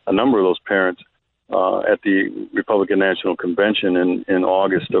a number of those parents at the Republican National Convention in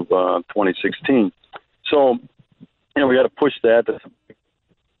August of 2016. So, we got to push that. That's a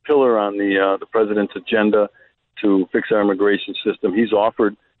pillar on the president's agenda to fix our immigration system. He's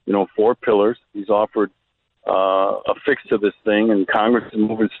offered, 4 pillars. He's offered a fix to this thing, and Congress is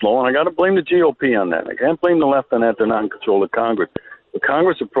moving slow, and I got to blame the GOP on that. I can't blame the left on that. They're not in control of Congress. But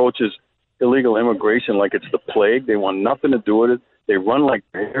Congress approaches illegal immigration like it's the plague. They want nothing to do with it. They run like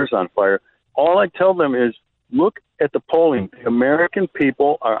their hair's on fire. All I tell them is, look at the polling. The American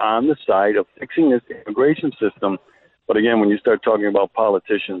people are on the side of fixing this immigration system. But again, when you start talking about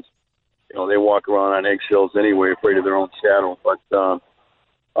politicians, they walk around on eggshells anyway, afraid of their own shadow. But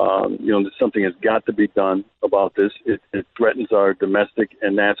something has got to be done about this. It threatens our domestic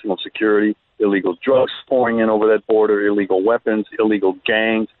and national security. Illegal drugs pouring in over that border, illegal weapons, illegal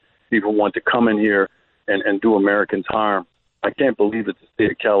gangs. People want to come in here and do Americans harm. I can't believe that the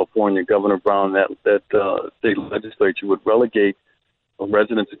state of California, Governor Brown, that state legislature would relegate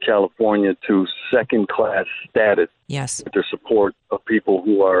residents of California to second-class status. Yes. With their support of people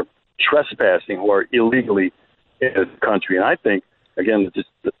who are trespassing, who are illegally in this country. And I think, again, the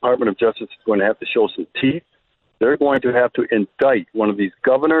Department of Justice is going to have to show some teeth. They're going to have to indict one of these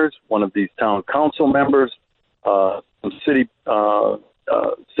governors, one of these town council members, some city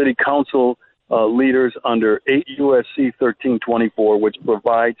council leaders under 8 U.S.C. 1324, which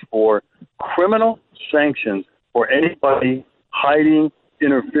provides for criminal sanctions for anybody hiding,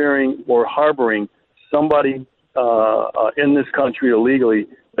 interfering, or harboring somebody in this country illegally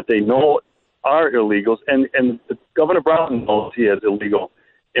that they know are illegals. And Governor Brown knows he has illegal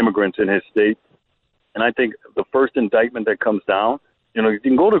immigrants in his state. And I think the first indictment that comes down, you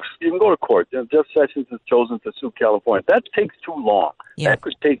can go to court. Jeff Sessions has chosen to sue California. That takes too long. Yeah. That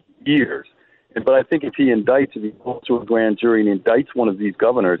could take years. But I think if he goes to a grand jury and indicts one of these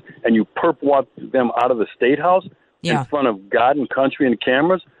governors, and you perp walk them out of the State House in front of God and country and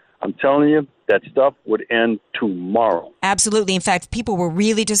cameras, I'm telling you, that stuff would end tomorrow. Absolutely. In fact, people were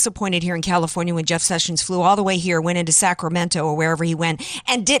really disappointed here in California when Jeff Sessions flew all the way here, went into Sacramento or wherever he went,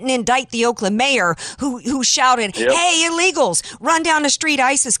 and didn't indict the Oakland mayor who shouted, "Hey, illegals, run down the street,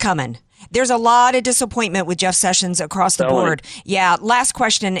 ICE is coming." There's a lot of disappointment with Jeff Sessions across the board. Yeah. Last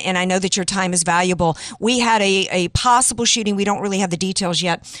question, and I know that your time is valuable. We had a possible shooting. We don't really have the details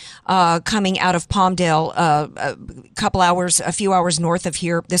yet, coming out of Palmdale, a few hours north of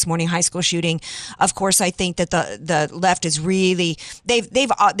here this morning. High school shooting. Of course, I think that the left is really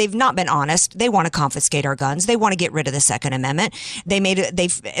they've not been honest. They want to confiscate our guns. They want to get rid of the Second Amendment.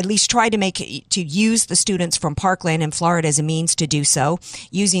 They've at least tried to use the students from Parkland in Florida as a means to do so,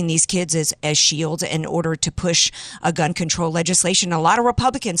 using these kids guns as shields in order to push a gun control legislation. A lot of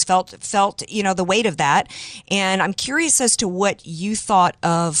Republicans felt the weight of that. And I'm curious as to what you thought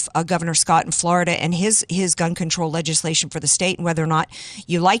of Governor Scott in Florida and his gun control legislation for the state, and whether or not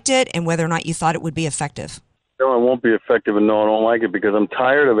you liked it and whether or not you thought it would be effective. No, it won't be effective, and no, I don't like it because I'm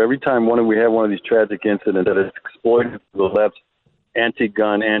tired of every time we have one of these tragic incidents that is exploited for the left's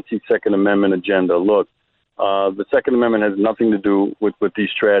anti-gun, anti-Second Amendment agenda. Look, the Second Amendment has nothing to do with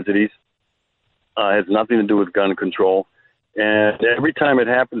these tragedies. Has nothing to do with gun control. And every time it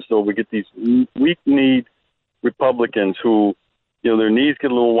happens, though, we get these weak-kneed Republicans who, their knees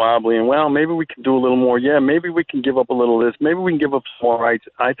get a little wobbly, and, well, maybe we can do a little more. Yeah, maybe we can give up a little of this. Maybe we can give up some more rights.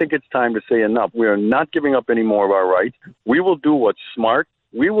 I think it's time to say enough. We are not giving up any more of our rights. We will do what's smart.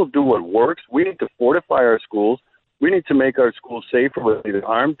 We will do what works. We need to fortify our schools. We need to make our schools safer with either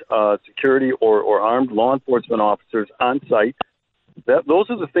armed security or armed law enforcement officers on site. Those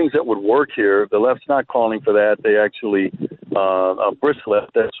are the things that would work here. The left's not calling for that. They actually bristle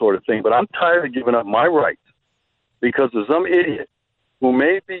at that sort of thing. But I'm tired of giving up my rights because of some idiot who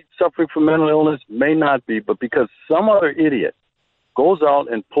may be suffering from mental illness, may not be, but because some other idiot goes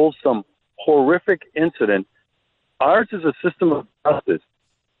out and pulls some horrific incident. Ours is a system of justice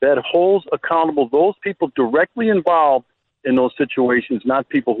that holds accountable those people directly involved in those situations, not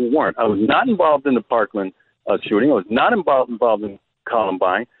people who weren't. I was not involved in the Parkland shooting. I was not involved in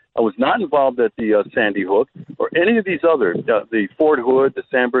Columbine. I was not involved at the Sandy Hook or any of these other, the Fort Hood, the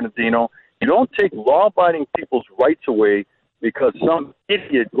San Bernardino. You don't take law-abiding people's rights away because some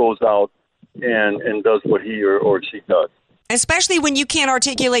idiot goes out and does what he or she does. Especially when you can't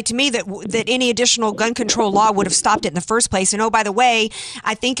articulate to me that any additional gun control law would have stopped it in the first place. And, oh, by the way,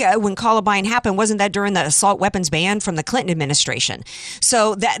 I think when Columbine happened, wasn't that during the assault weapons ban from the Clinton administration?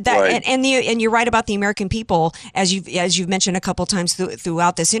 So that right. and you're right about the American people, as you've mentioned a couple times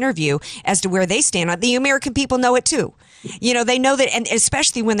throughout this interview, as to where they stand. The American people know it too. They know that, and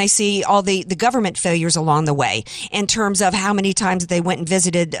especially when they see all the government failures along the way in terms of how many times they went and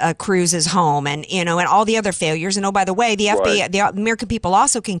visited Cruz's home and all the other failures. And, oh, by the way, the FBI, the American people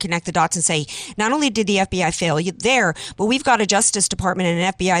also can connect the dots and say, not only did the FBI fail there, but we've got a Justice Department and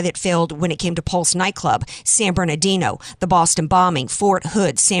an FBI that failed when it came to Pulse nightclub, San Bernardino, the Boston bombing, Fort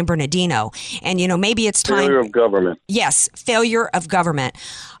Hood, San Bernardino. And, maybe it's time. Failure of government. Yes, failure of government.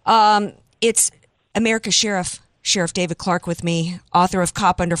 It's America's Sheriff David Clarke with me, author of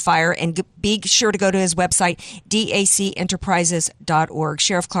Cop Under Fire, and be sure to go to his website, dacenterprises.org.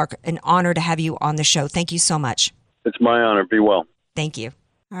 Sheriff Clarke, an honor to have you on the show. Thank you so much. It's my honor. Be well. Thank you.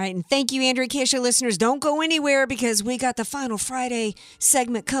 All right, and thank you, Andrea Kaye Show listeners. Don't go anywhere because we got the final Friday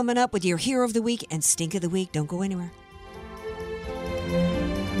segment coming up with your Hero of the Week and Stink of the Week. Don't go anywhere.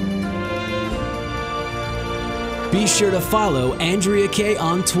 Be sure to follow Andrea Kaye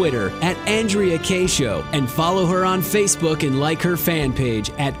on Twitter at Andrea Kaye Show and follow her on Facebook and like her fan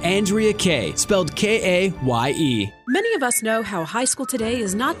page at Andrea Kaye, spelled Kaye. Many of us know how high school today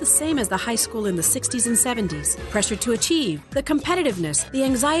is not the same as the high school in the 60s and 70s. Pressure to achieve, the competitiveness, the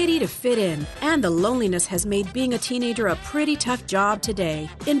anxiety to fit in, and the loneliness has made being a teenager a pretty tough job today.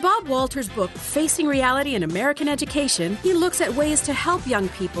 In Bob Walter's book, Facing Reality in American Education, he looks at ways to help young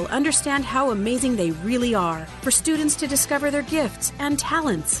people understand how amazing they really are, for students to discover their gifts and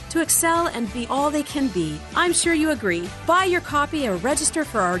talents, to excel and be all they can be. I'm sure you agree. Buy your copy or register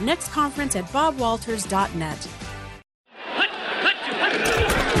for our next conference at bobwalters.net.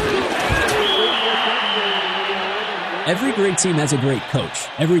 Every great team has a great coach.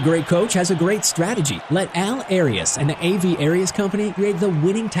 Every great coach has a great strategy. Let Al Arias and the AV Arias Company create the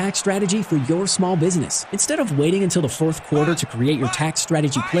winning tax strategy for your small business. Instead of waiting until the fourth quarter to create your tax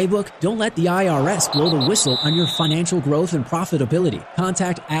strategy playbook, don't let the IRS blow the whistle on your financial growth and profitability.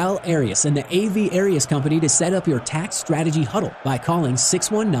 Contact Al Arias and the AV Arias Company to set up your tax strategy huddle by calling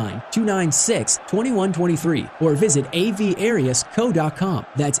 619-296-2123 or visit avariasco.com.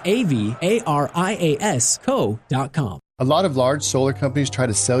 That's avariasco.com. A lot of large solar companies try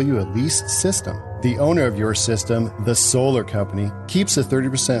to sell you a leased system. The owner of your system, the solar company, keeps a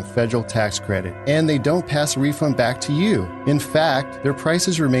 30% federal tax credit, and they don't pass a refund back to you. In fact, their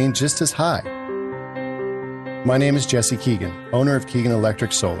prices remain just as high. My name is Jesse Keegan, owner of Keegan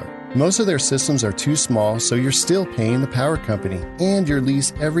Electric Solar. Most of their systems are too small, so you're still paying the power company and your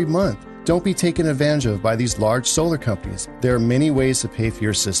lease every month. Don't be taken advantage of by these large solar companies. There are many ways to pay for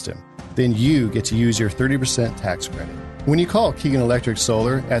your system. Then you get to use your 30% tax credit. When you call Keegan Electric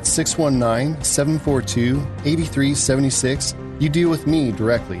Solar at 619-742-8376, you deal with me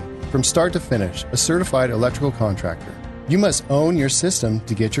directly, from start to finish, a certified electrical contractor. You must own your system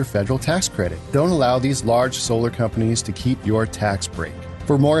to get your federal tax credit. Don't allow these large solar companies to keep your tax break.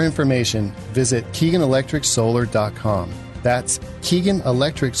 For more information, visit KeeganElectricSolar.com. That's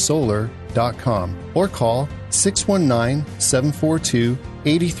KeeganElectricSolar.com or call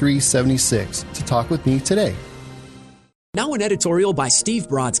 619-742-8376 to talk with me today. Now an editorial by Steve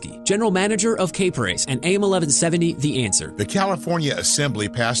Brodsky, General Manager of Caprace and AM 1170 The Answer. The California Assembly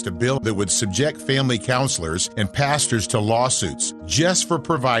passed a bill that would subject family counselors and pastors to lawsuits just for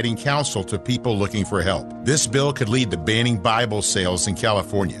providing counsel to people looking for help. This bill could lead to banning Bible sales in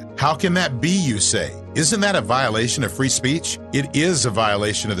California. How can that be, you say? Isn't that a violation of free speech? It is a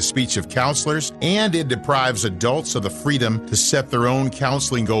violation of the speech of counselors, and it deprives adults of the freedom to set their own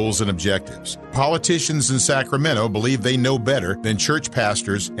counseling goals and objectives. Politicians in Sacramento believe they know better than church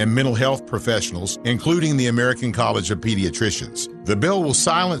pastors and mental health professionals, including the American College of Pediatricians. The bill will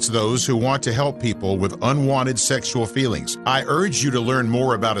silence those who want to help people with unwanted sexual feelings. I urge you to learn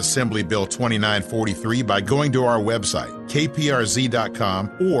more about Assembly Bill 2943 by going to our website,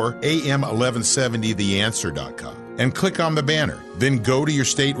 kprz.com or am1170theanswer.com, and click on the banner. Then go to your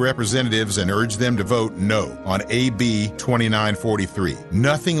state representatives and urge them to vote no on AB 2943.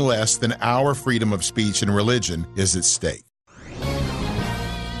 Nothing less than our freedom of speech and religion is at stake.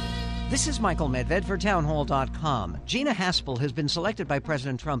 This is Michael Medved for Townhall.com. Gina Haspel has been selected by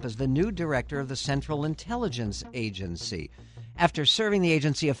President Trump as the new director of the Central Intelligence Agency, after serving the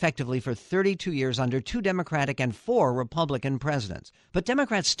agency effectively for 32 years under 2 Democratic and 4 Republican presidents. But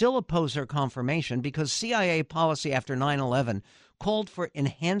Democrats still oppose her confirmation because CIA policy after 9/11 called for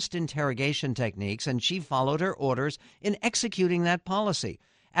enhanced interrogation techniques, and she followed her orders in executing that policy.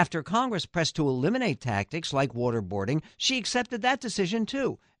 After Congress pressed to eliminate tactics like waterboarding, she accepted that decision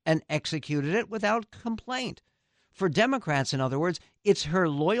too and executed it without complaint. For Democrats, in other words, it's her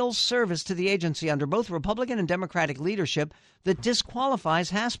loyal service to the agency under both Republican and Democratic leadership that disqualifies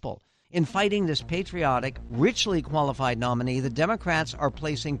Haspel. In fighting this patriotic, richly qualified nominee, the Democrats are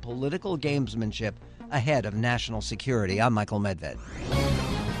placing political gamesmanship ahead of national security. I'm Michael Medved.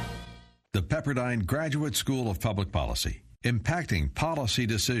 The Pepperdine Graduate School of Public Policy, impacting policy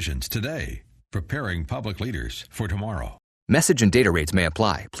decisions today, preparing public leaders for tomorrow. Message and data rates may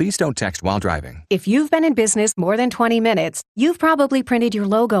apply. Please don't text while driving. If you've been in business more than 20 minutes, you've probably printed your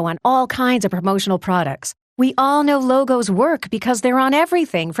logo on all kinds of promotional products. We all know logos work because they're on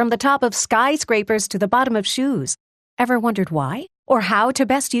everything from the top of skyscrapers to the bottom of shoes. Ever wondered why? Or how to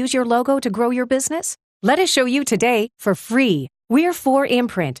best use your logo to grow your business? Let us show you today for free. We're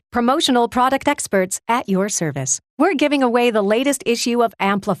 4imprint, promotional product experts at your service. We're giving away the latest issue of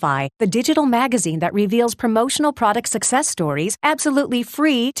Amplify, the digital magazine that reveals promotional product success stories absolutely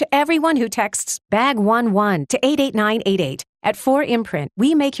free to everyone who texts BAG11 to 88988. At 4imprint,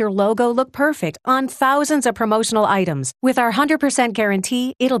 we make your logo look perfect on thousands of promotional items. With our 100%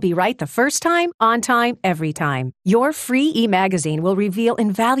 guarantee, it'll be right the first time, on time, every time. Your free e-magazine will reveal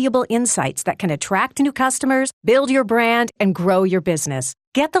invaluable insights that can attract new customers, build your brand, and grow your business.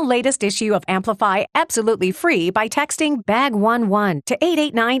 Get the latest issue of Amplify absolutely free by texting BAG11 to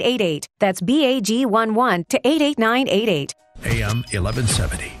 88988. That's BAG11 to 88988. AM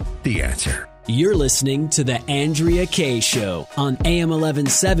 1170, The Answer. You're listening to The Andrea Kaye Show on AM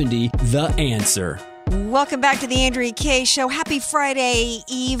 1170, The Answer. Welcome back to The Andrea Kaye Show. Happy Friday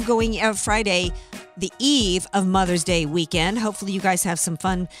Eve, the eve of Mother's Day weekend. Hopefully you guys have some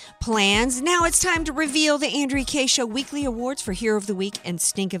fun plans. Now it's time to reveal the Andrea Kaye Show weekly awards for Hero of the Week and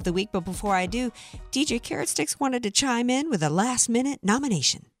Stink of the Week. But before I do, DJ Carrot Sticks wanted to chime in with a last-minute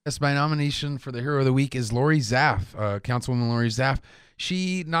nomination. Yes, my nomination for the Hero of the Week is Lori Zaff, Councilwoman Lori Zaff.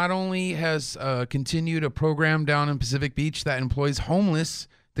 She not only has continued a program down in Pacific Beach that employs homeless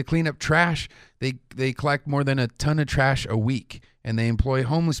to clean up trash. They collect more than a ton of trash a week, and they employ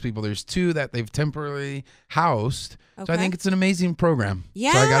homeless people. There's 2 that they've temporarily housed. Okay. So I think it's an amazing program.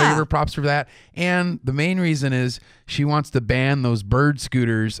 Yeah. So I got to give her props for that. And the main reason is she wants to ban those bird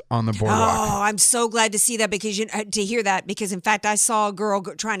scooters on the boardwalk. Oh, I'm so glad to see that because to hear that because in fact I saw a girl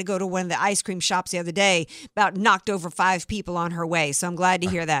trying to go to one of the ice cream shops the other day, about knocked over 5 people on her way. So I'm glad to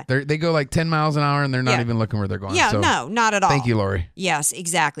hear that. They go like 10 miles an hour and they're not even looking where they're going. Yeah, so no, not at all. Thank you, Lori. Yes,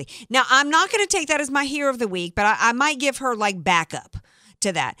 exactly. Now I'm not going to take that as my Hero of the Week, but I might give her like backup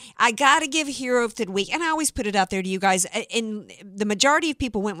to that. I got to give Hero of the Week, and I always put it out there to you guys, and the majority of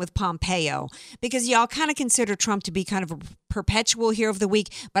people went with Pompeo because y'all kind of consider Trump to be kind of a perpetual Hero of the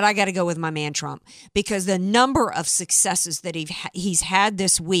Week, but I got to go with my man Trump because the number of successes that he's had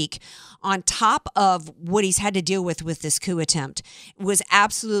this week on top of what he's had to deal with this coup attempt was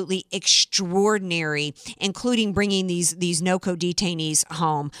absolutely extraordinary, including bringing these no-code detainees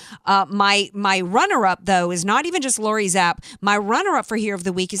home. My runner-up, though, is not even just Lori Zapp. My runner-up for Hero here of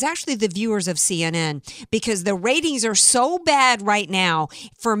the week is actually the viewers of CNN, because the ratings are so bad right now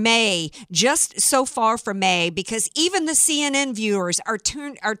for May, just so far for May, because even the CNN viewers are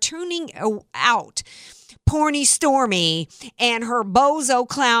tuning out Porny Stormy and her bozo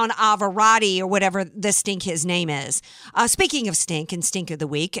clown Averati, or whatever the stink his name is. Speaking of stink and stink of the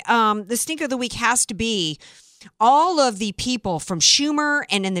week, the stink of the week has to be all of the people from Schumer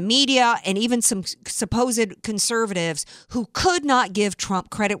and in the media and even some supposed conservatives who could not give Trump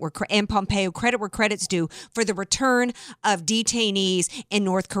credit and Pompeo credit where credit's due for the return of detainees in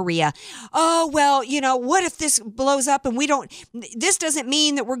North Korea. Oh, well, what if this blows up and this doesn't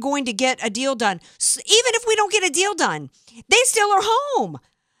mean that we're going to get a deal done. So even if we don't get a deal done, they still are home.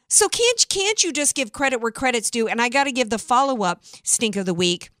 So can't you just give credit where credit's due? And I got to give the follow-up stink of the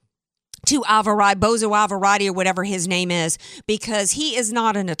week to Bozo Averati, or whatever his name is, because he is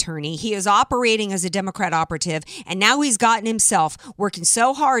not an attorney. He is operating as a Democrat operative, and now he's gotten himself working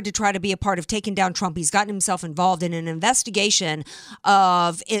so hard to try to be a part of taking down Trump. He's gotten himself involved in an investigation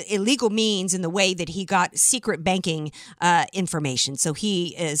of illegal means in the way that he got secret banking information. So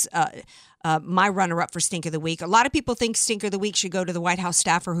he is my runner-up for Stink of the Week. A lot of people think Stink of the Week should go to the White House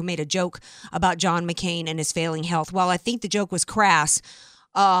staffer who made a joke about John McCain and his failing health. While I think the joke was crass,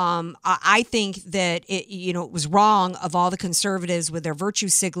 I think that it was wrong of all the conservatives with their virtue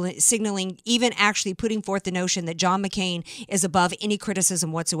signaling, even actually putting forth the notion that John McCain is above any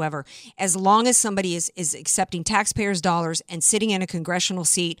criticism whatsoever. As long as somebody is accepting taxpayers' dollars and sitting in a congressional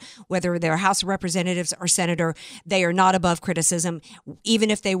seat, whether they're House of Representatives or Senator, they are not above criticism,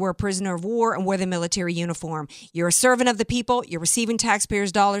 even if they were a prisoner of war and wear the military uniform. You're a servant of the people. You're receiving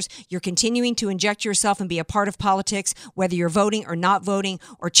taxpayers' dollars. You're continuing to inject yourself and be a part of politics, whether you're voting or not voting,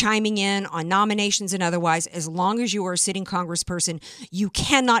 or chiming in on nominations and otherwise. As long as you are a sitting congressperson, you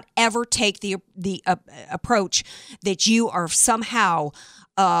cannot ever take the approach that you are somehow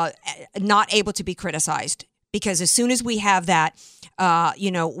not able to be criticized. Because as soon as we have that,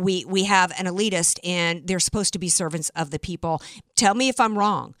 we have an elitist, and they're supposed to be servants of the people. Tell me if I'm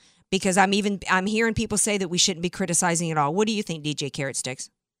wrong, because I'm hearing people say that we shouldn't be criticizing at all. What do you think, DJ Carrot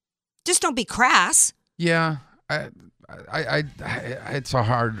Sticks? Just don't be crass. Yeah. It's a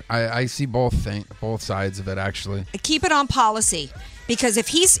hard. I see both sides of it, actually. Keep it on policy, because if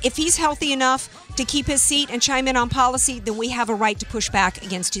he's healthy enough to keep his seat and chime in on policy, then we have a right to push back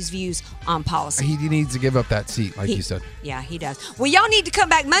against his views on policy. He needs to give up that seat, like you said. Yeah, he does. Well, y'all need to come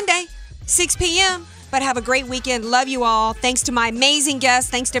back Monday, 6 p.m., but have a great weekend. Love you all. Thanks to my amazing guests.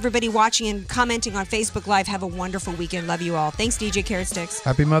 Thanks to everybody watching and commenting on Facebook Live. Have a wonderful weekend. Love you all. Thanks, DJ Carrot Sticks.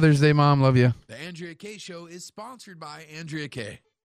 Happy Mother's Day, Mom. Love you. The Andrea Kaye Show is sponsored by Andrea Kaye.